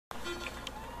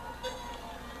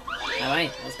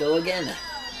Alright, let's go again.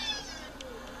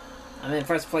 I'm in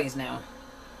first place now.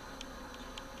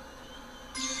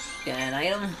 Get an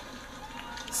item.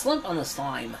 Slip on the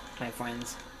slime, my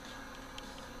friends.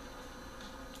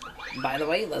 By the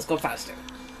way, let's go faster.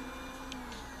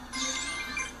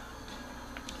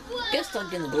 Get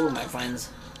stuck in the glue, my friends.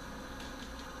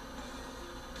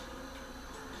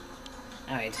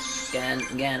 Alright, get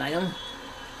an item.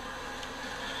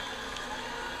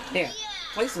 Here,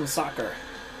 play some soccer.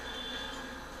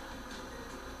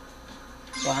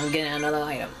 Well, I'm getting another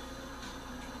item.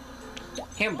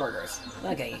 Hamburgers.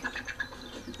 Okay.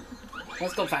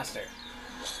 Let's go faster.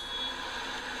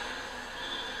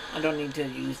 I don't need to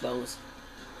use those.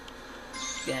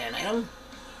 Get an item.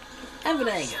 Have an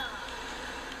egg.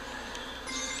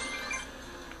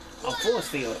 A force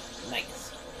field.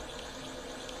 Nice.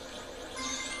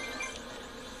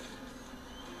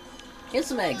 Here's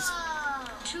some eggs.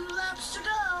 2 laps to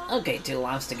go. Okay, 2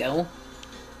 laps to go.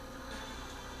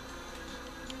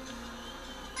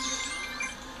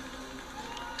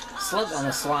 Slip on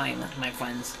the slime, my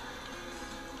friends.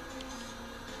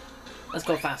 Let's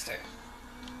go faster.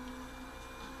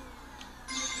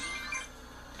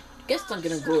 Guess I'm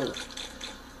gonna glue.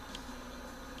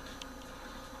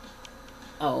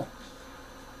 Oh.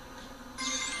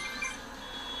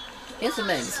 Here's some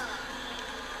eggs.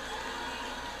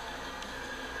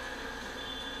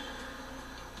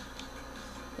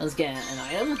 Let's get an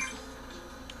item.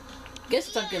 Get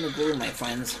stuck in the glue, my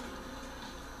friends.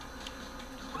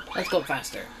 Let's go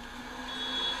faster.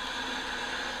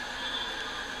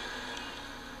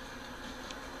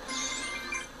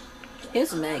 Here's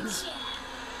some eggs.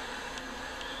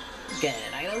 Get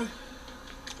an item.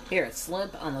 Here,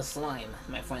 slip on the slime,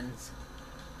 my friends.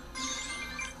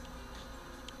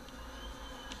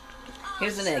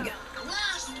 Here's an egg.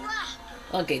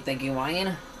 Okay, thank you,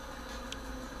 Ryan.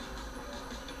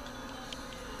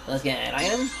 Let's get an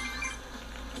item.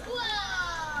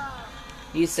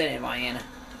 You said it, Ryan.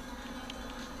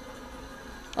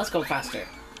 Let's go faster.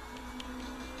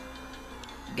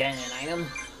 Get an item.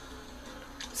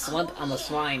 Slip on the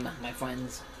slime, my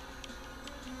friends.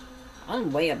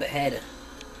 I'm way up ahead.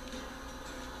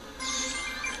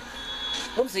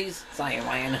 Oopsies. Sorry,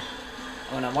 Ryan.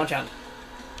 Oh no, watch out.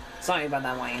 Sorry about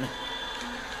that, Ryan.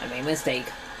 I made a mistake.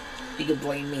 You can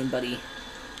blame me, buddy.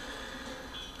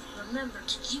 Remember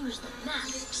to use the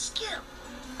magic skill.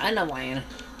 I know, Ryan.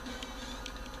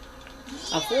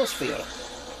 A force field.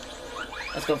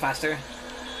 Let's go faster.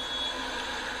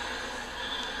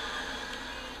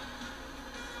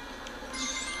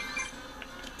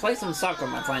 Play some soccer,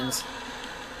 my friends.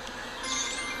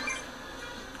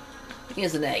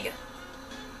 Here's an egg.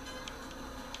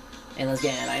 And let's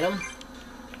get an item.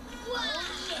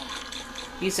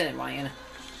 You said it, Ryan.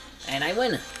 And I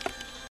win.